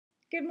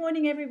Good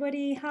morning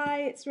everybody,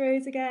 hi, it's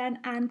Rose again,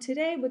 and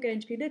today we're going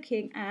to be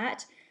looking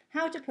at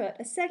how to put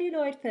a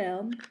celluloid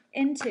film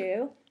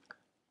into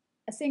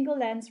a single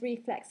lens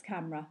reflex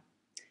camera.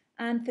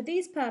 And for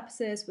these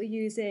purposes we're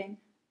using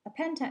a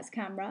Pentax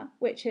camera,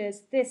 which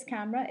is this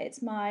camera.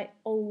 It's my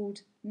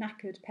old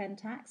knackered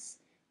Pentax,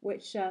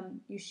 which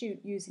you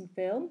shoot using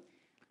film,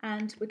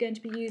 and we're going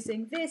to be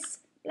using this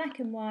black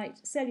and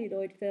white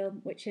celluloid film,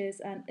 which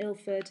is an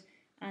Ilford,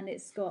 and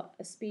it's got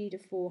a speed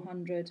of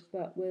 400,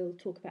 but we'll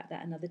talk about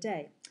that another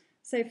day.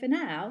 So for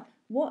now,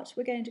 what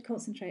we're going to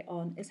concentrate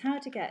on is how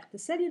to get the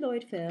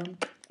celluloid film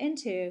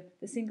into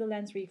the single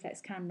lens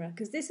reflex camera,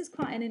 because this is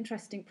quite an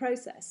interesting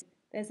process.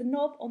 There's a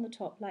knob on the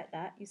top like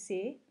that, you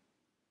see.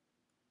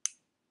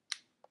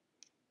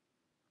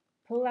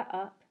 Pull that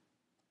up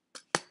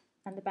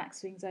and the back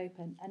swings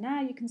open, and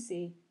now you can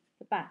see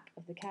the back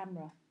of the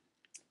camera.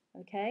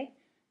 Okay,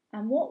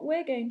 and what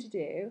we're going to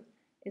do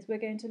is we're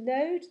going to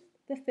load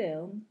the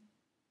film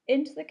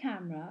into the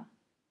camera.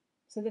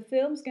 So the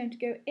film's going to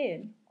go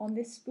in on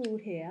this spool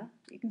here.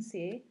 You can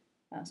see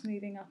that's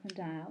moving up and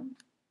down.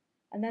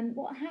 And then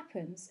what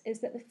happens is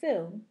that the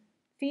film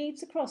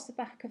feeds across the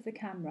back of the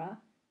camera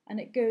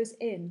and it goes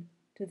in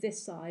to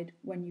this side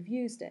when you've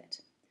used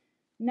it.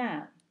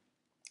 Now,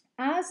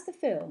 as the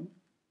film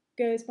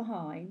goes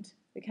behind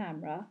the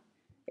camera,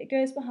 it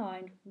goes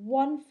behind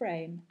one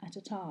frame at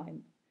a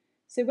time.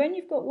 So when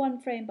you've got one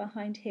frame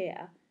behind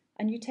here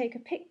and you take a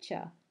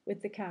picture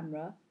with the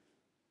camera,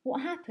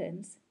 what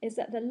happens is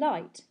that the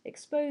light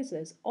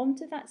exposes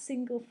onto that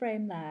single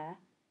frame there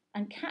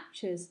and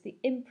captures the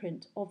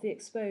imprint of the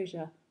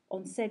exposure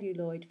on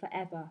celluloid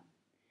forever.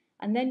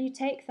 And then you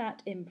take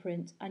that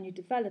imprint and you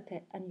develop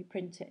it and you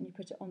print it and you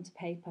put it onto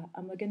paper,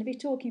 and we're going to be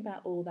talking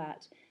about all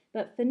that.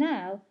 But for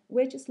now,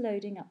 we're just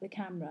loading up the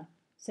camera.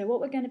 So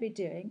what we're going to be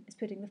doing is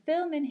putting the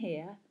film in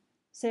here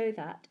so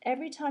that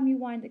every time you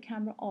wind the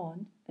camera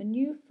on, a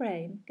new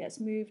frame gets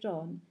moved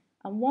on,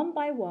 and one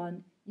by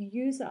one you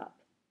use up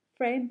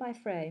frame by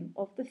frame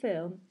of the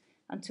film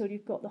until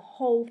you've got the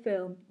whole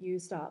film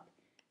used up.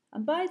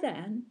 And by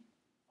then,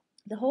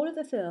 the whole of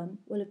the film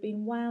will have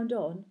been wound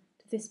on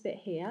to this bit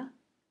here,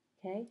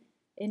 okay,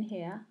 in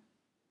here.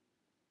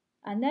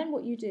 And then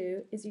what you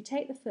do is you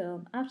take the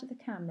film out of the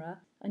camera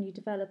and you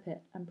develop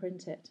it and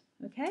print it,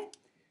 okay?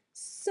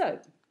 So,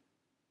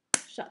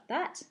 shut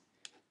that.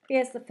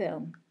 Here's the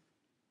film.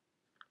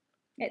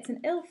 It's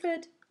an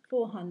Ilford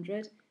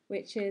 400,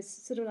 which is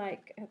sort of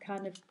like a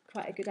kind of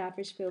quite a good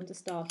average film to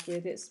start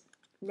with. It's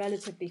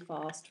relatively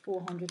fast,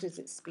 400 is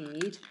its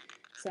speed.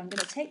 So I'm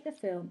going to take the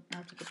film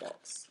out of the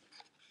box.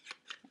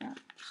 Yeah.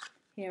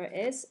 Here it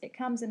is. It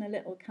comes in a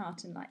little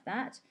carton like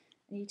that,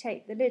 and you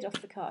take the lid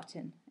off the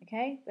carton.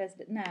 Okay, there's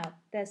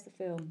the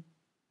film.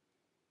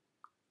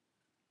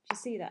 Do you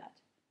see that?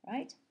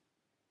 Right?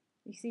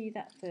 You see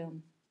that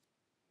film.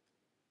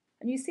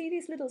 And you see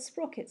these little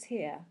sprockets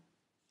here.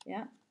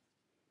 Yeah?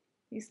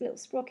 These little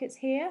sprockets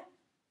here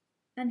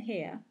and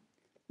here.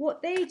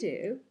 What they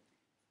do,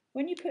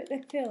 when you put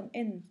the film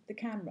in the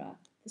camera,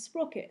 the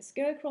sprockets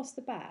go across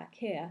the back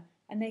here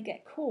and they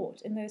get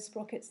caught in those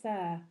sprockets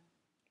there.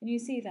 Can you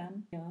see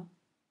them? Yeah.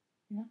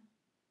 Yeah.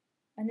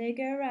 And they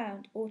go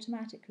around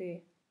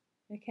automatically.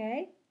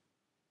 Okay?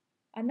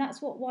 And that's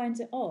what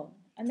winds it on.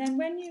 And then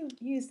when you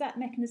use that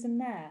mechanism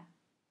there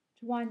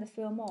to wind the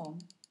film on,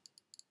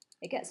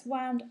 it gets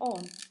wound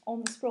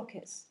on the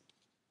sprockets.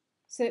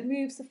 So it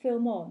moves the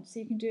film on. So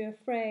you can do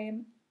a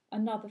frame,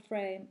 another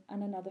frame,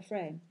 and another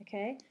frame.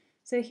 Okay?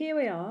 So here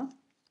we are.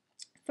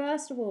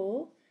 First of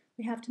all,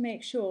 we have to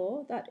make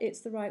sure that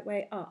it's the right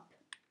way up.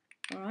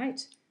 All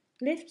right?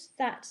 Lift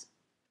that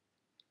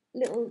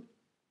little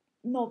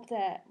knob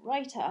there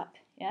right up,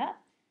 yeah?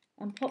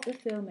 And pop the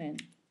film in.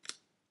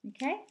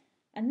 Okay?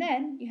 And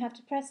then you have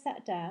to press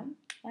that down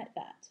like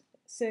that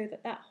so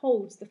that that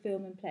holds the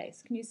film in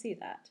place. Can you see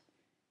that?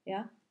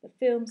 Yeah? The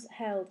film's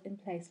held in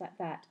place like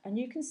that. And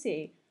you can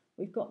see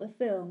we've got the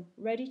film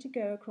ready to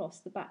go across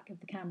the back of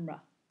the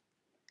camera.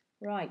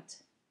 Right.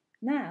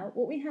 Now,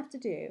 what we have to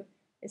do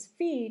is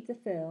feed the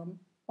film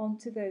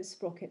onto those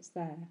sprockets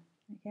there.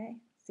 Okay?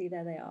 See,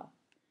 there they are.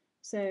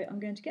 So I'm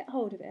going to get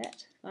hold of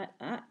it like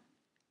that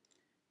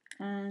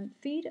and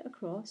feed it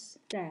across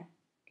there.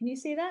 Can you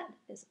see that?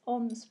 It's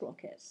on the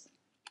sprockets.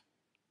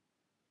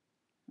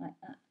 Like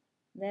that.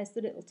 There's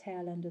the little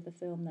tail end of the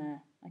film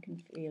there. I can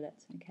feel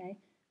it, okay?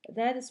 But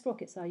there the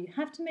sprockets are. You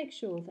have to make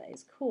sure that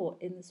it's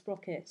caught in the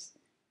sprockets.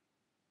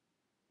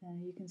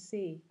 You can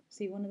see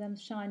one of them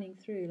shining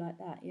through like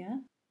that, yeah?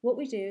 What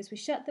we do is we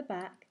shut the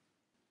back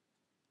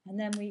and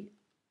then we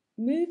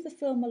move the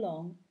film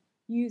along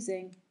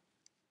using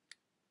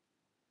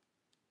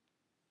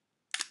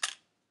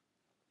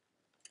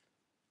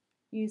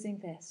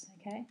this,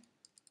 okay?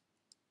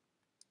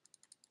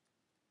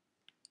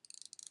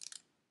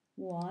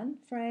 One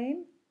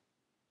frame,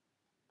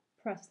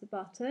 press the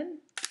button,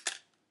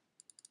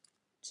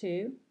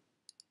 two.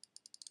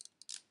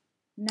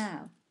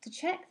 Now, to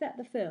check that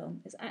the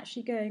film is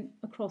actually going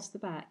across the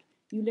back,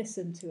 you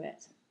listen to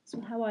it.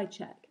 That's how I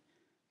check.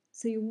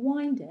 So you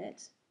wind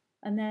it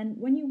And then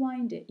when you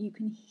wind it, you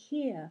can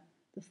hear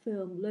the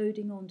film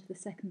loading onto the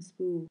second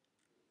spool.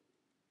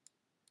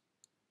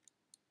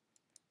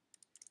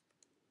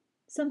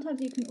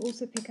 Sometimes you can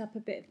also pick up a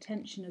bit of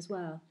tension as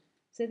well.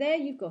 So there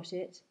you've got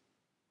it.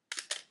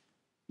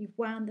 You've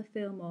wound the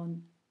film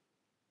on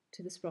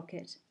to the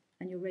sprocket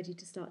and you're ready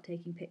to start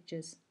taking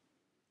pictures.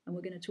 And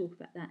we're going to talk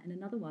about that in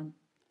another one.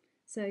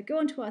 So go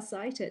onto our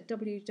site at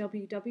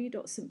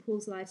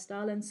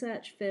www.stpaulslifestyle and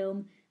search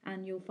film,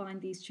 and you'll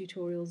find these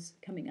tutorials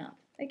coming up.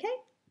 Okay,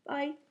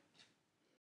 bye.